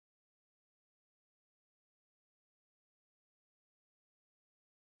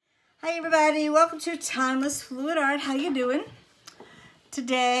Hi everybody, welcome to Timeless Fluid Art. How you doing?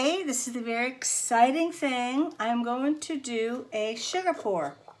 Today, this is the very exciting thing. I'm going to do a sugar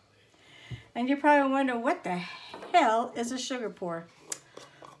pour. And you're probably wondering, what the hell is a sugar pour?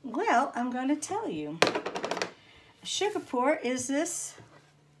 Well, I'm going to tell you. A sugar pour is this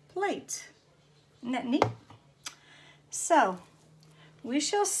plate. Isn't that neat? So, we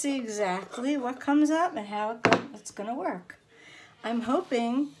shall see exactly what comes up and how it's going to work. I'm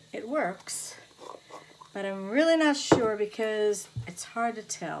hoping it works, but I'm really not sure because it's hard to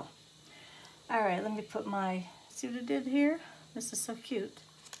tell. All right, let me put my, see what I did here? This is so cute.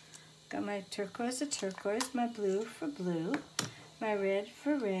 Got my turquoise to turquoise, my blue for blue, my red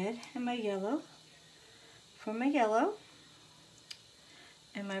for red, and my yellow for my yellow,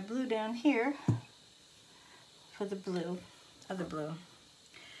 and my blue down here for the blue, other blue.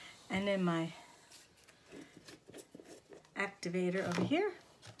 And then my activator over here.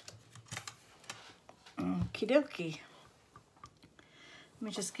 Okie dokie. Let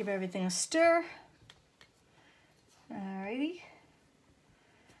me just give everything a stir. Alrighty.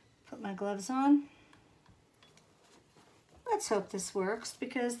 Put my gloves on. Let's hope this works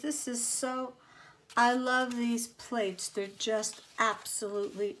because this is so, I love these plates. They're just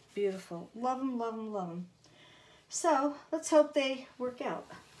absolutely beautiful. Love them, love them, love them. So let's hope they work out.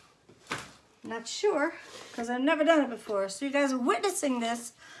 Not sure because I've never done it before. So you guys are witnessing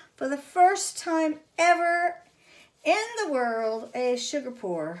this for the first time ever in the world, a sugar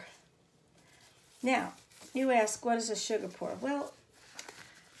pour. Now, you ask, what is a sugar pour? Well,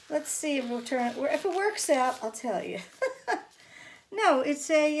 let's see if if it works out, I'll tell you. No, it's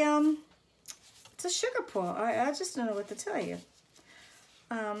a sugar pour. I just don't know what to tell you.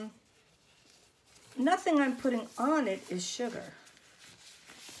 Nothing I'm putting on it is sugar.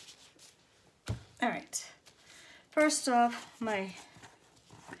 All right, first off, my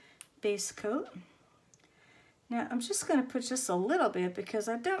base coat. Now, I'm just going to put just a little bit because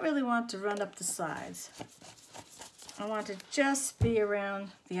I don't really want to run up the sides. I want to just be around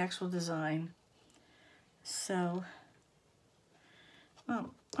the actual design. So,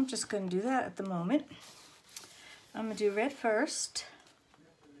 well, I'm just going to do that at the moment. I'm going to do red first.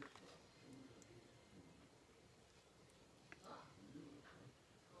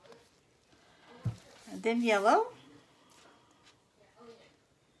 And then yellow.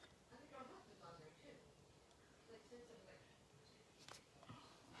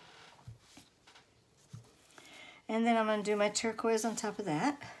 And then I'm going to do my turquoise on top of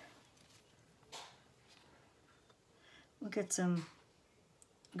that. We'll get some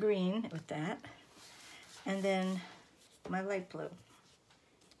green with that. And then my light blue.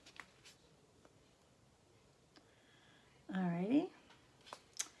 Alrighty.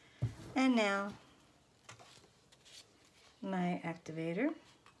 And now my activator.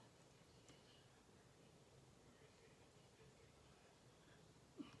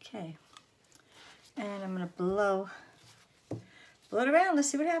 Okay. And I'm going to blow it around. Let's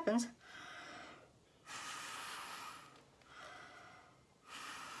see what happens.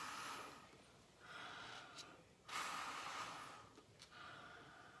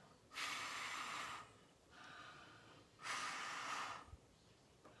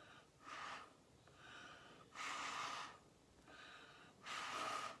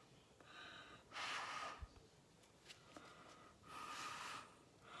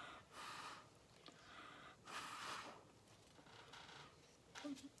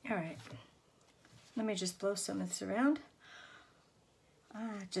 All right, let me just blow some of this around.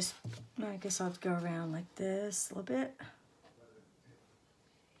 I guess I'll go around like this a little bit.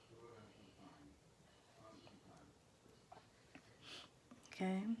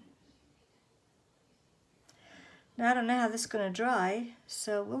 Okay. Now I don't know how this is going to dry,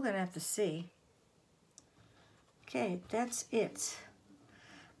 so we're going to have to see. Okay, that's it.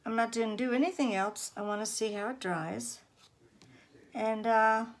 I'm not going to do anything else. I want to see how it dries. And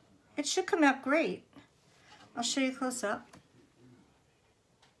it should come out great. I'll show you close up.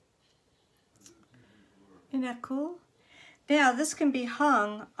 Isn't that cool? Now this can be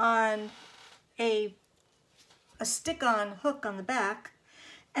hung on a stick-on hook on the back,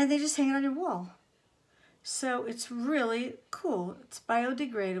 and they just hang it on your wall. So it's really cool. It's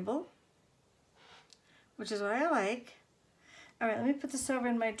biodegradable, which is what I like. All right, let me put this over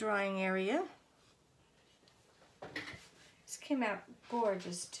in my drying area. This came out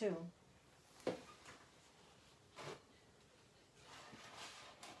gorgeous too. All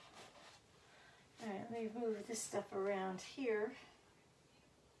right, let me move this stuff around here.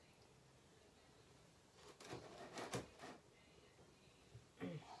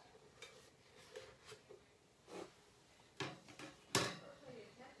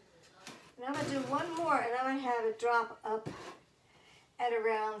 do one more, and I'm gonna have it drop up and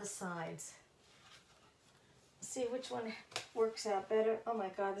around the sides. See which one works out better. Oh my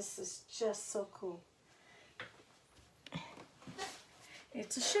God, this is just so cool.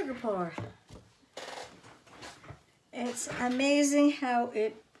 It's a sugar pour. It's amazing how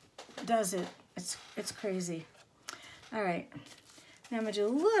it does it. It's crazy. All right, now I'm gonna do a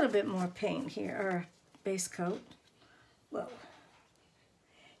little bit more paint here, or base coat. Whoa.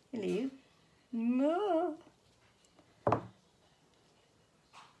 Hello. No.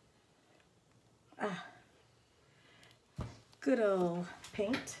 Ah. Good old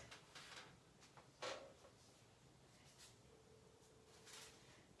paint.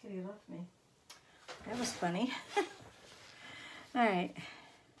 Get it off me. That was funny. All right.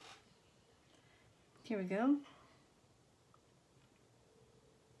 Here we go.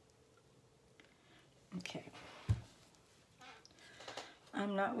 Okay.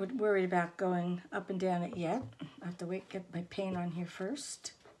 I'm not worried about going up and down it yet. I have to get my paint on here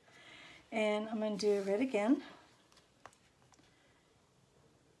first. And I'm going to do red again.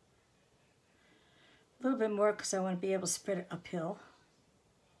 A little bit more because I want to be able to spread it uphill.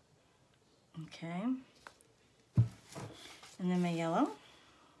 Okay. And then my yellow.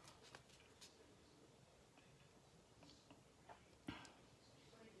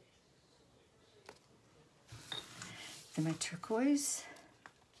 Then my turquoise.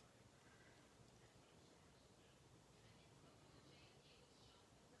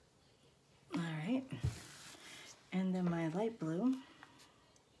 All right. And then my light blue.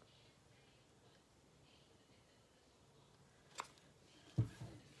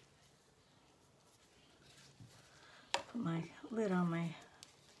 Put my lid on my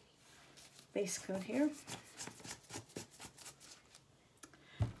base coat here.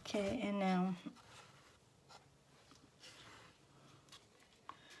 Okay, and now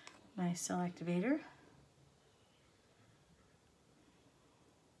my cell activator.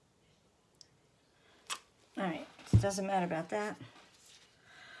 All right, it doesn't matter about that.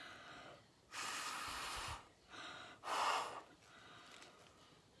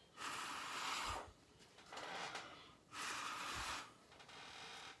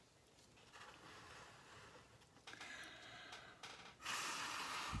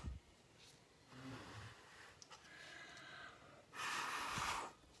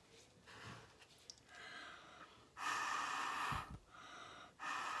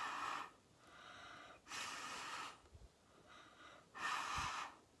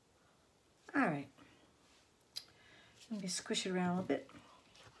 All right, let me squish it around a little bit.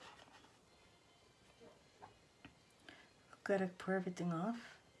 I've got to pour everything off.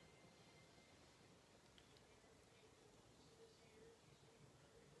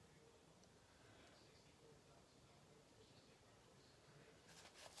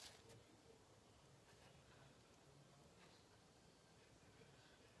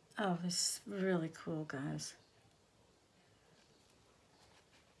 Oh, this is really cool, guys.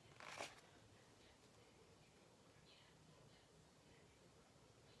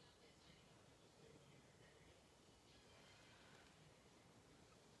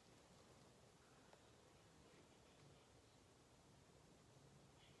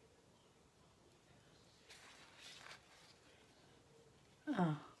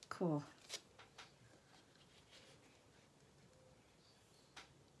 Oh, cool.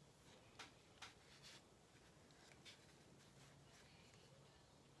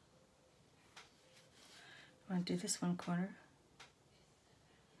 I want to do this one corner.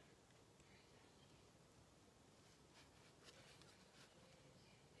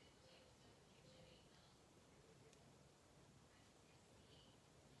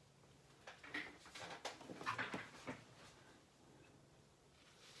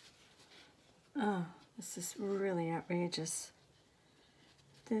 Oh, this is really outrageous.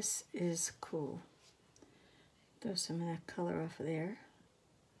 This is cool. Throw some of that color off of there.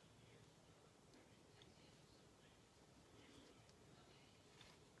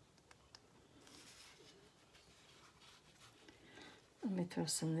 Let me throw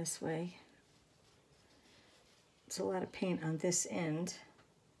some this way. It's a lot of paint on this end.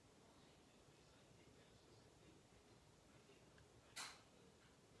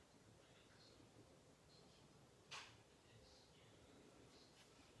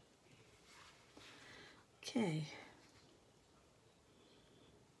 Okay.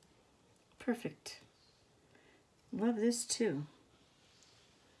 Perfect. Love this too.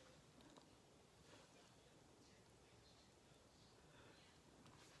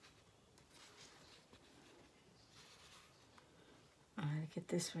 I'm going to get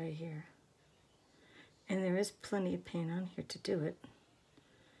this right here. And there is plenty of paint on here to do it.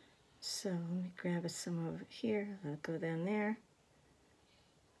 So let me grab some over here. I'll go down there.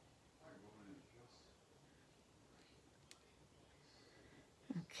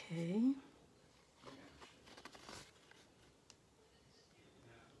 Okay.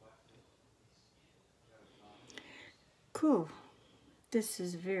 Cool. This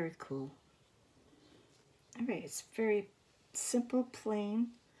is very cool. All right, it's very simple, plain,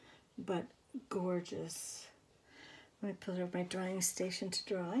 but gorgeous. Let me put it over my drying station to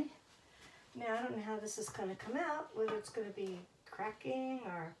dry. Now, I don't know how this is going to come out, whether it's going to be cracking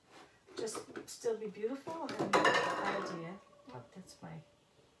or just still be beautiful. I have no idea. Oh, that's my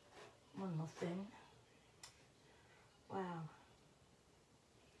one little thing. Wow.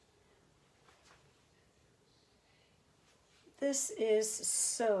 This is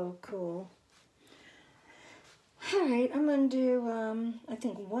so cool. All right, I'm going to do, I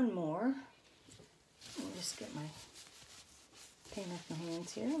think, one more. Let me just get my paint off my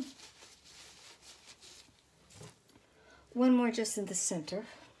hands here. One more just in the center.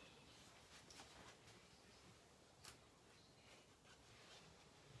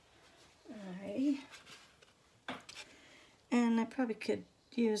 Alrighty. And I probably could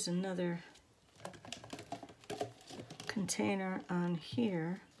use another container on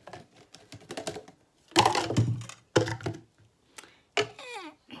here.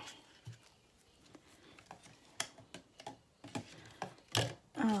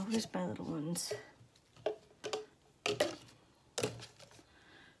 Oh, where's my little ones?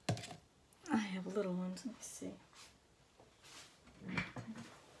 I have little ones. Let me see.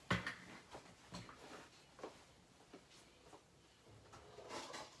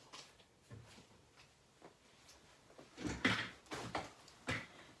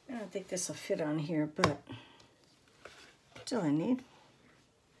 I don't think this will fit on here, but that's all I need.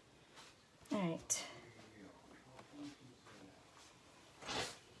 All right.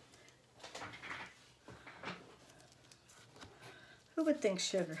 Who would think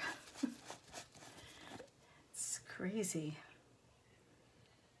sugar? It's crazy.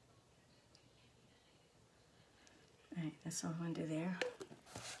 All right, that's all I'm going to do there.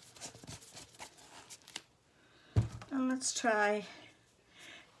 And let's try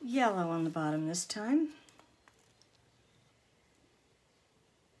yellow on the bottom this time.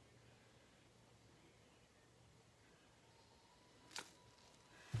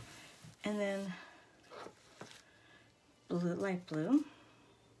 And then blue, light blue.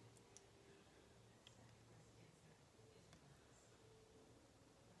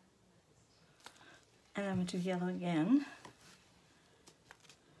 And I'm going to do yellow again.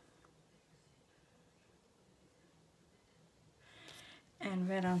 And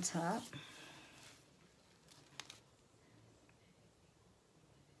red on top.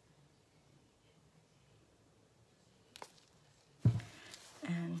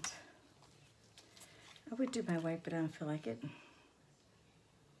 And I would do my white, but I don't feel like it.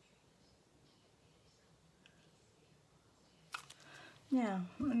 Now,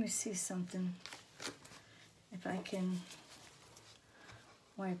 let me see something. If I can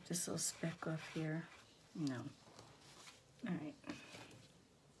wipe this little speck off here. No. All right.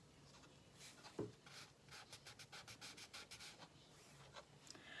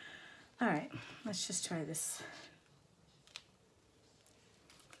 All right, let's just try this.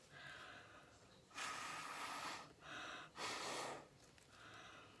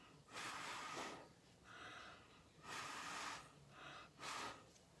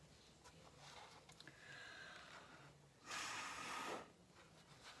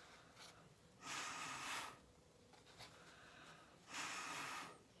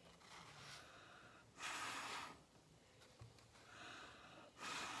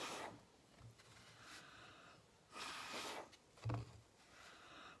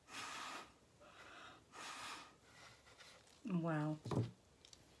 Wow.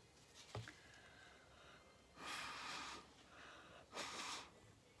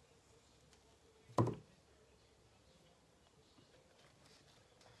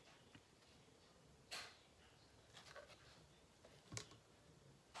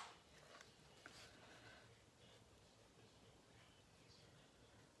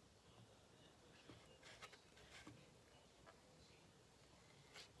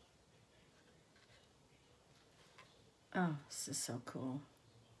 Oh, this is so cool.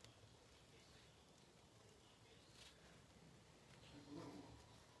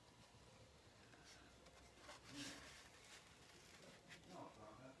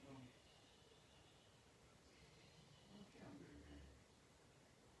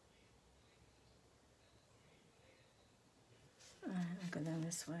 All right, I'll go down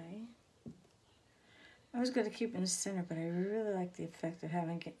this way. I was going to keep it in the center, but I really like the effect of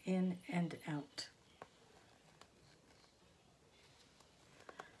having it in and out.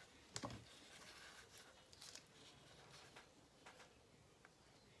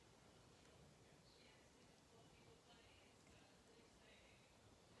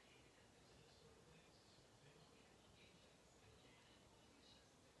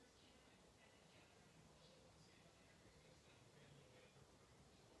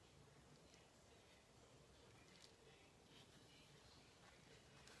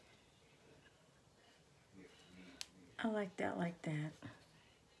 I like that like that.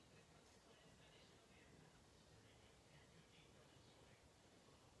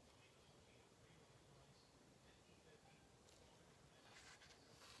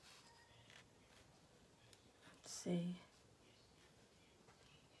 Let's see.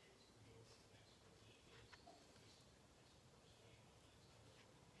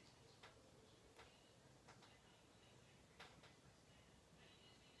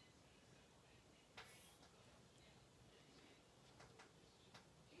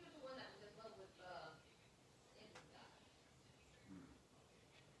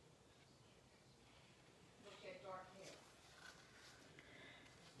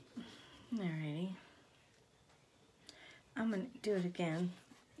 Alrighty. I'm gonna do it again.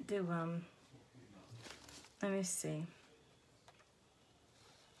 Let me see.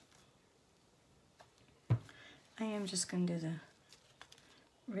 I am just gonna do the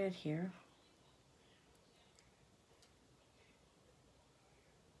red here.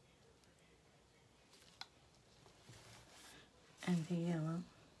 And the yellow.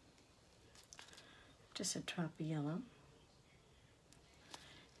 Just a drop of yellow.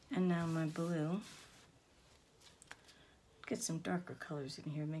 And now my blue. Get some darker colors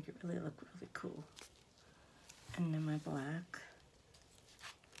in here, make it really look really cool. And then my black.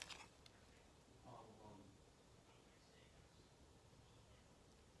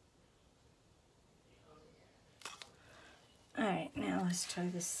 All right, now let's try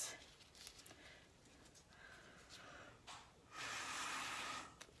this.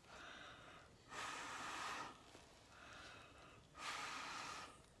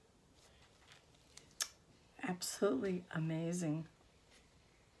 Absolutely amazing.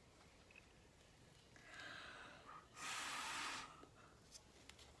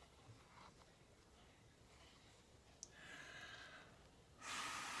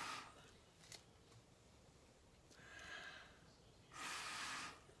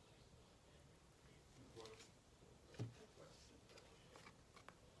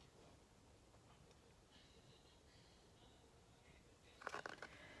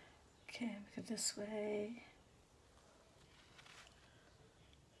 Okay, make it this way.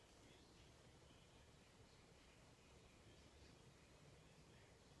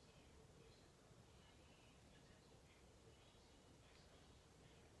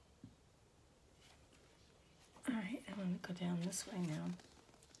 All right, I'm going to go down this way now.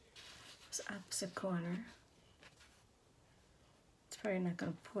 This opposite corner. It's probably not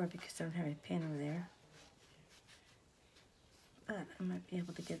going to pour because I don't have any pen over there. But I might be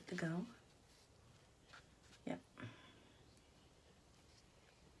able to get it to go. Yep.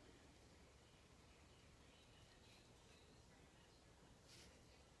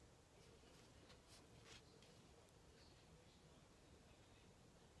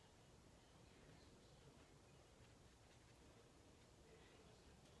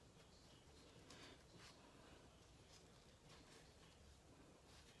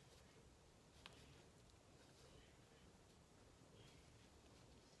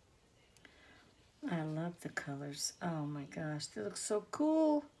 I love the colors. Oh my gosh, they look so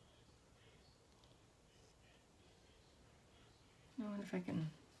cool. I wonder if I can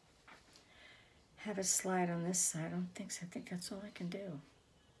have it slide on this side. I don't think so. I think that's all I can do.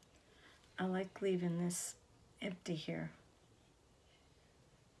 I like leaving this empty here.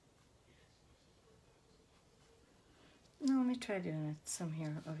 No, let me try doing it some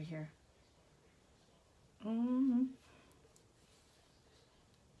here, over here. Mm-hmm.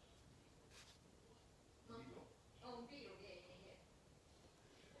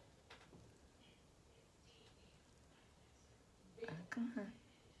 Come on.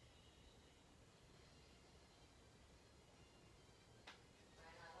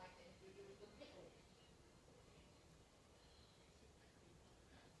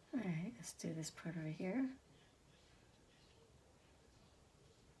 All right, let's do this part over here.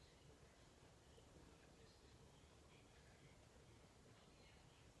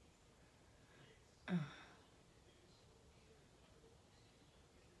 Oh.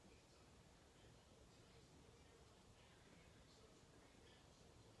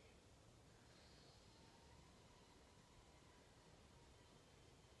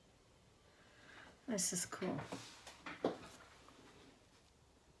 This is cool.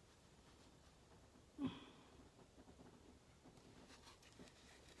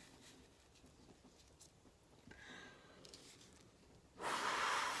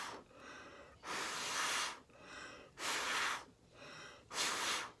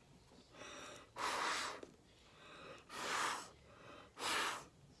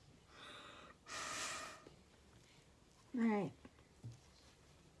 All right.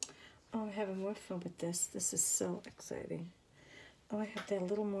 Oh, I'm having more fun with this. This is so exciting. Oh, I have that a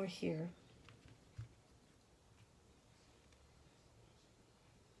little more here.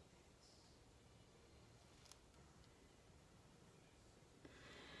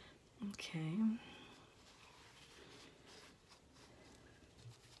 Okay.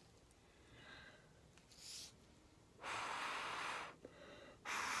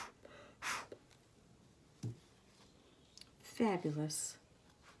 Fabulous.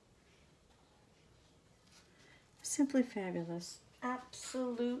 Simply fabulous.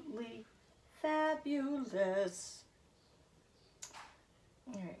 Absolutely fabulous.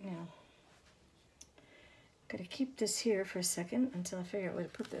 All right, now, gotta keep this here for a second until I figure out where to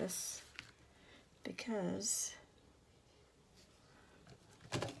put this, because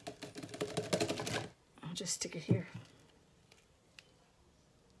I'll just stick it here.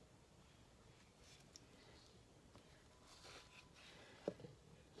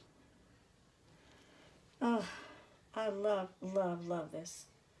 Oh, I love, love, love this.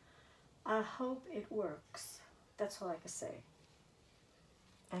 I hope it works. That's all I can say.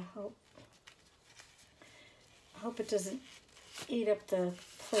 I hope it doesn't eat up the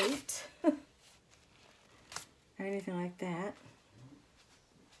plate or anything like that.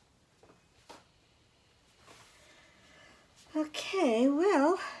 Okay,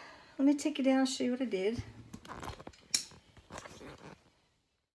 well, let me take it down and show you what I did.